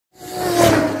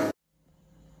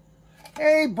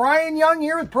Hey, Brian Young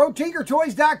here with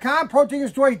ProTinkerToys.com,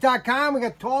 ProTinkerToys.com. We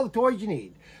got all the toys you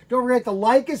need. Don't forget to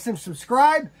like us and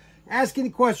subscribe. Ask any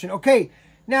question. Okay,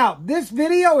 now this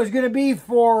video is going to be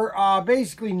for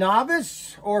basically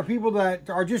novice or people that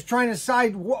are just trying to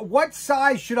decide what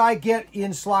size should I get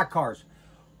in slot cars.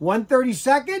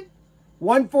 1/32nd,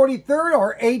 1/43rd,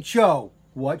 or HO.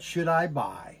 What should I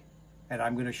buy? And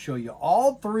I'm going to show you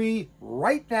all three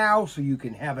right now so you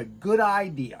can have a good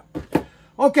idea.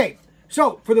 Okay.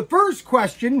 So, for the first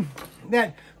question,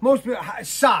 that most people,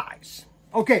 size.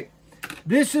 Okay,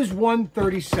 this is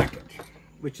 1/32nd,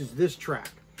 which is this track.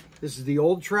 This is the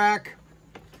old track.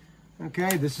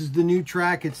 Okay, this is the new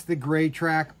track. It's the gray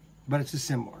track, but it's a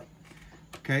similar.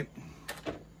 Okay,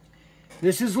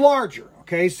 this is larger.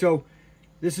 Okay, so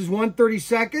this is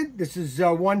 1/32nd. This is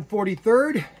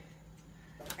 1/43rd,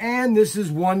 and this is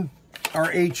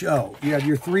HO. You have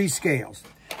your three scales.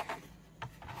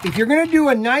 If you're going to do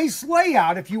a nice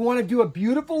layout, if you want to do a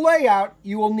beautiful layout,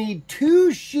 you will need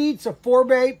 2 sheets of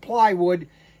 4x8 plywood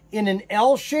in an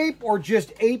L shape or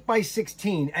just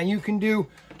 8x16. And you can do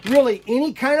really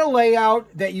any kind of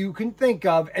layout that you can think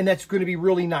of, and that's going to be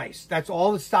really nice. That's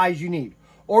all the size you need.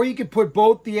 Or you could put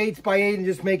both the 8x8 and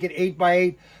just make it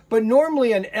 8x8. But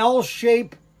normally an L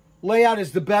shape layout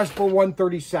is the best for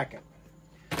 1/32nd.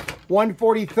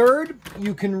 1/43rd,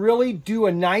 you can really do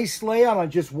a nice layout on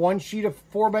just 1 sheet of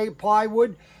 4x8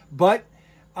 plywood, but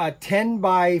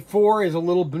 10x4 is a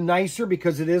little nicer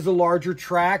because it is a larger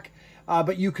track,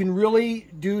 but you can really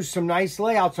do some nice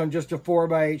layouts on just a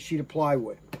 4x8 sheet of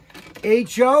plywood.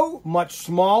 HO, much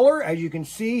smaller. As you can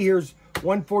see, here's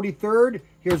 1/43rd,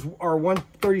 here's our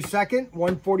 1/32nd,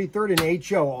 1/43rd, and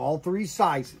HO, all three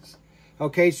sizes.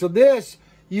 Okay, so this,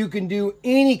 you can do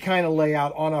any kind of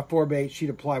layout on a 4x8 sheet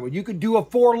of plywood. You could do a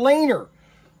 4-laner,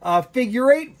 figure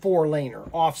 8 4-laner,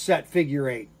 offset figure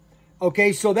 8.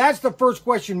 Okay, so that's the first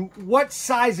question. What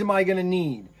size am I going to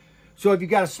need? So if you've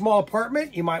got a small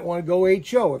apartment, you might want to go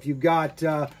HO. If you've got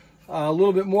a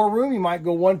little bit more room, you might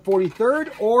go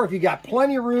 1/43rd. Or if you got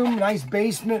plenty of room, nice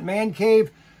basement, man cave,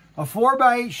 a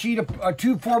 4x8 sheet of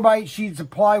 2 4x8 sheets of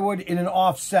plywood in an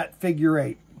offset figure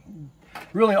 8.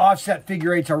 Really, offset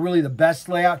figure 8s are really the best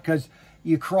layout because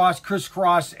you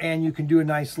crisscross, and you can do a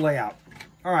nice layout.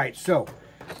 All right, so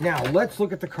now let's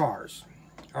look at the cars.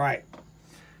 All right,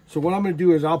 so what I'm going to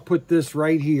do is I'll put this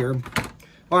right here.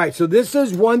 All right, so this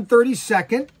is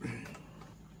 1/32nd.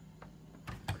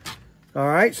 All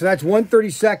right, so that's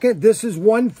 1/32nd. This is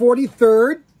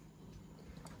 1/43rd,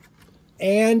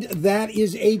 and that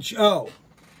is HO.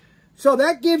 So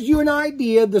that gives you an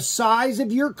idea of the size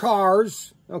of your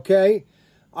cars, okay,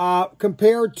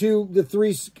 compared to the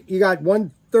three. You got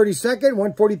 1/32nd,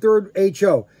 1/43rd,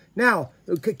 HO. Now,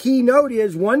 the key note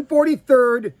is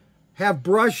 1/43rd have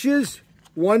brushes,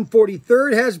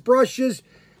 1/43rd has brushes.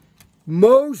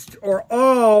 Most or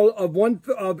all of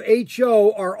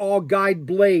HO are all guide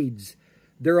blades.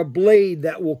 They're a blade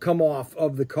that will come off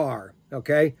of the car,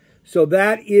 okay? So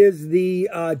that is the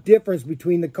difference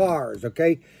between the cars,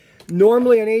 okay?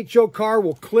 Normally an HO car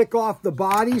will click off the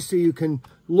body so you can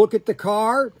look at the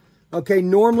car. Okay,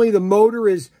 normally the motor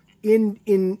is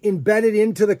embedded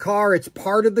into the car. It's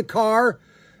part of the car.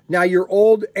 Now your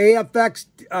old AFX,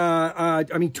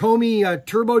 Tomy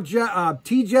turbo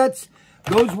T-Jets,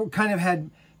 those were kind of had,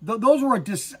 those were a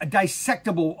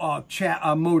dissectable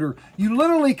motor. You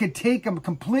literally could take them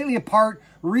completely apart,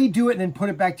 redo it, and then put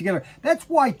it back together. That's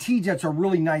why T-Jets are a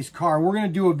really nice car. We're going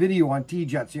to do a video on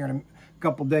T-Jets here in a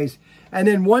couple days. And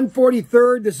then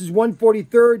 1/43rd, this is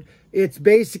 1/43rd. It's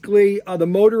basically the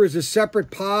motor is a separate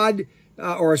pod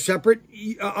or a separate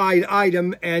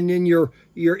item, and then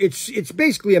it's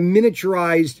basically a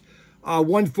miniaturized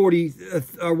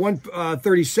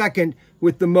 1/32nd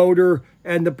with the motor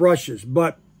and the brushes.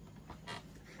 But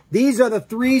these are the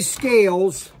three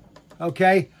scales,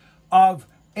 okay, of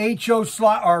HO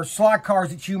slot cars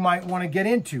that you might want to get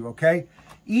into, okay?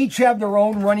 Each have their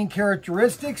own running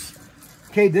characteristics.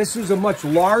 Okay, this is a much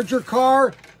larger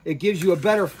car. It gives you a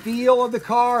better feel of the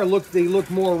car. They look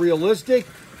more realistic.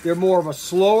 They're more of a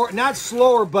slower, not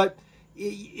slower, but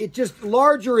it just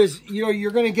larger is, you know,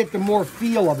 you're going to get the more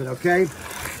feel of it, okay?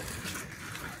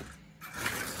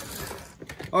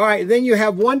 All right, then you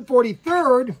have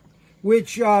 1/43rd,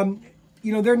 which, you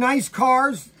know, they're nice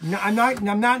cars. I'm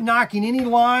not knocking any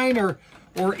line or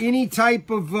any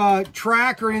type of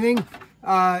track or anything.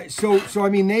 So I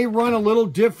mean, they run a little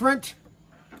different.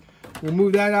 We'll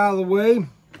move that out of the way.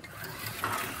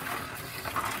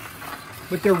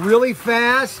 But they're really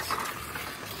fast.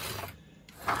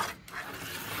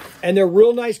 And they're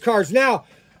real nice cars. Now,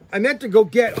 I meant to go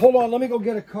get, hold on, let me go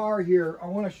get a car here. I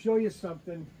want to show you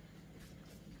something.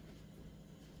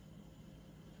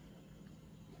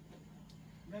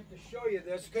 meant to show you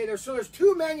this. Okay, there's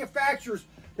two manufacturers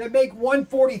that make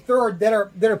 143rd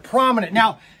that are prominent.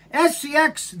 Now,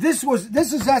 SCX, this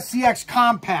is SCX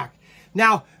Compact.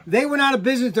 Now, they went out of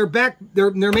business.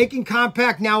 They're making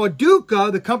compact now.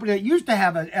 Aduca, the company that used to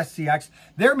have an SCX,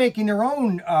 they're making their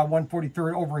own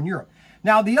 143rd over in Europe.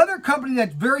 Now, the other company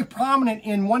that's very prominent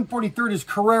in 143rd is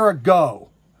Carrera Go.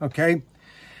 Okay.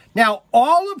 Now,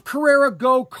 all of Carrera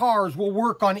Go cars will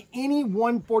work on any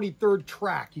 143rd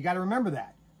track. You got to remember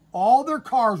that. All their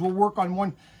cars will work on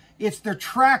one. It's their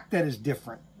track that is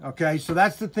different. Okay, so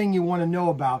that's the thing you want to know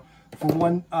about for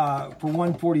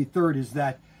 143rd is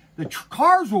that the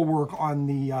cars will work on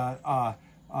the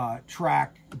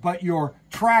track, but your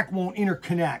track won't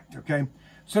interconnect. Okay,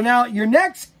 so now your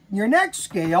next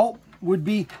scale would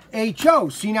be HO.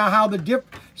 See now how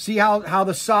see how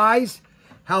the size,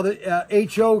 how the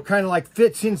HO kind of like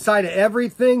fits inside of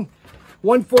everything.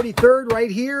 143rd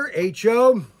right here,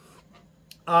 HO.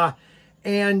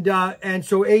 And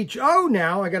so HO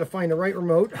now, I got to find the right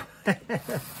remote.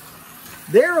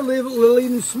 They're a little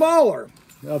even smaller,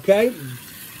 okay?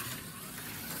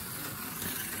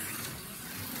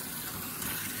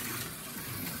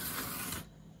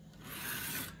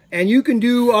 And you can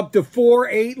do up to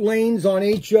 4-8 lanes on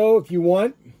HO if you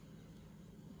want.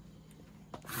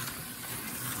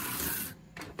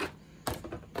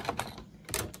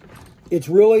 It's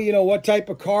really, you know, what type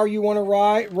of car you want to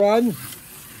run.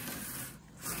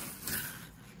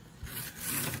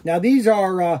 Now these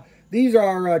are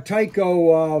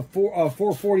Tyco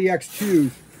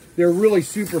 440X2s. They're really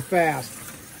super fast.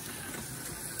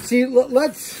 See,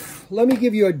 let me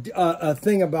give you a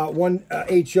thing about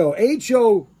HO.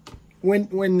 HO,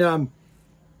 when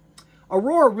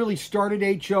Aurora really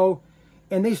started HO,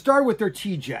 and they started with their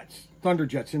T-Jets,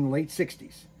 Thunderjets in the late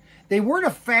 60s. They weren't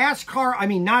a fast car. I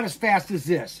mean, not as fast as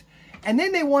this. And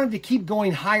then they wanted to keep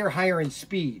going higher in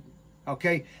speed.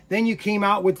 Okay, then you came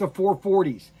out with the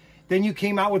 440s. Then you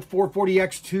came out with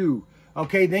 440X2.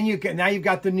 Okay, then now you've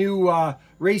got the new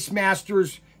Race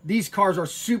Masters. These cars are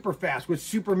super fast with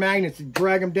super magnets that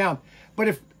drag them down. But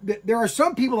if there are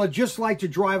some people that just like to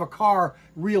drive a car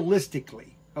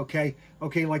realistically. Okay,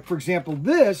 like for example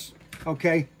this.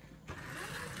 Okay,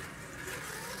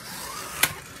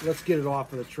 let's get it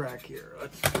off of the track here.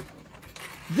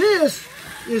 This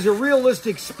is a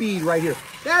realistic speed right here.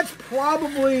 That's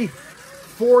probably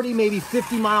 40, maybe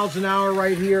 50 miles an hour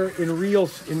right here in real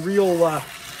speed,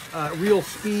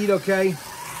 okay?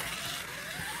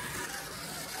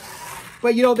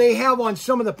 But, you know, they have on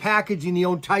some of the packaging, the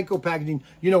own Tyco packaging,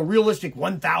 you know, realistic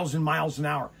 1,000 miles an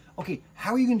hour. Okay,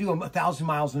 how are you going to do 1,000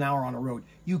 miles an hour on a road?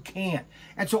 You can't.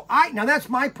 And so now that's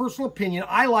my personal opinion.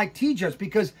 I like T-Jets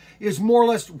because it's more or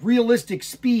less realistic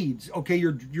speeds. Okay,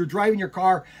 you're driving your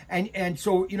car, and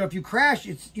so, you know, if you crash,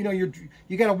 it's, you know, you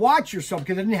got to watch yourself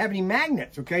because it didn't have any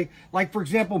magnets. Okay, like for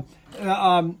example,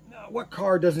 what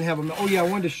car doesn't have them? Oh yeah, I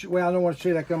wanted to. Well, I don't want to show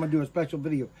you that because I'm going to do a special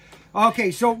video. Okay,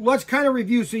 so let's kind of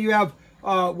review. So you have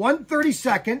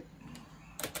 1/32,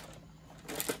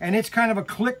 and it's kind of a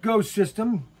click-go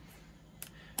system.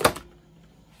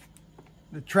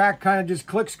 The track kind of just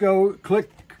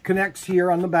connects here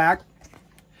on the back.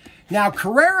 Now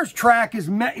Carrera's track is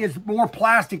more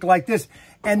plastic like this,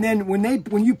 and then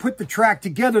when you put the track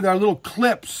together, there are little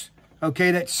clips,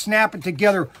 okay, that snap it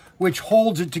together, which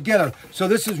holds it together. So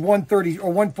this is 130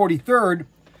 or 143rd,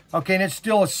 okay, and it's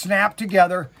still a snap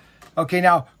together. Okay,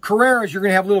 now Carrera's, you're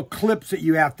gonna have little clips that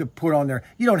you have to put on there.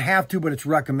 You don't have to, but it's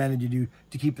recommended you do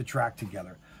to keep the track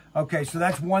together. Okay, so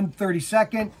that's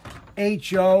 1/32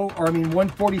 HO, or I mean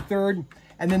 1/43rd,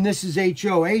 and then this is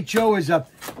HO. HO is a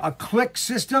click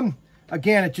system.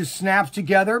 Again, it just snaps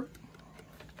together.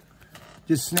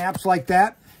 Just snaps like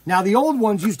that. Now the old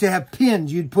ones used to have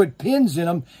pins. You'd put pins in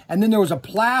them, and then there was a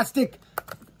plastic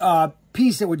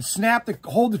piece that would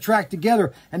hold the track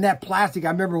together. And that plastic, I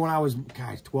remember when I was,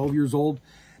 12 years old,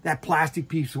 that plastic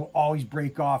piece will always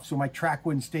break off, so my track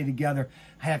wouldn't stay together.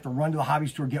 I'd have to run to the hobby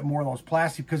store, get more of those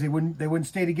plastic because they wouldn't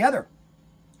stay together.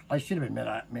 I should have been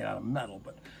made out of metal,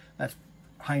 but that's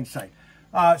hindsight.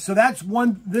 So that's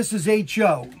one. This is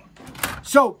HO.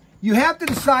 So you have to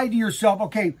decide to yourself,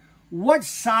 okay, what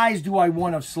size do I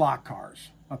want of slot cars?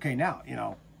 Okay, now, you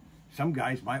know, some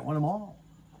guys might want them all.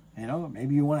 You know,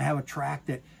 maybe you want to have a track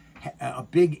that a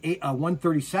big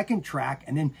 1/32 track,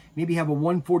 and then maybe have a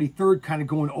 1/43rd kind of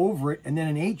going over it, and then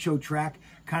an HO track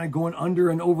kind of going under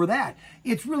and over that.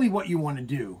 It's really what you want to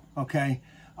do, okay?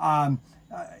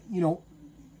 You know,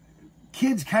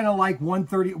 kids kind of like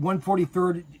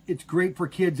 1/43rd. It's great for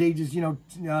kids ages, you know,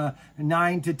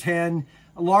 9 to 10.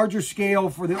 A larger scale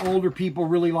for the older people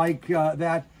really like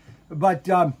that. But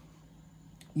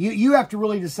You have to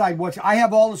really decide what's... I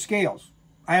have all the scales.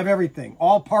 I have everything.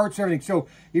 All parts, everything. So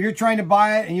if you're trying to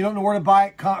buy it and you don't know where to buy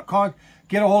it,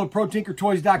 get a hold of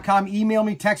ProTinkerToys.com. Email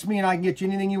me, text me, and I can get you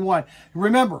anything you want.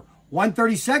 Remember,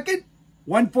 132nd,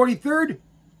 143rd,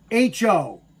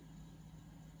 HO.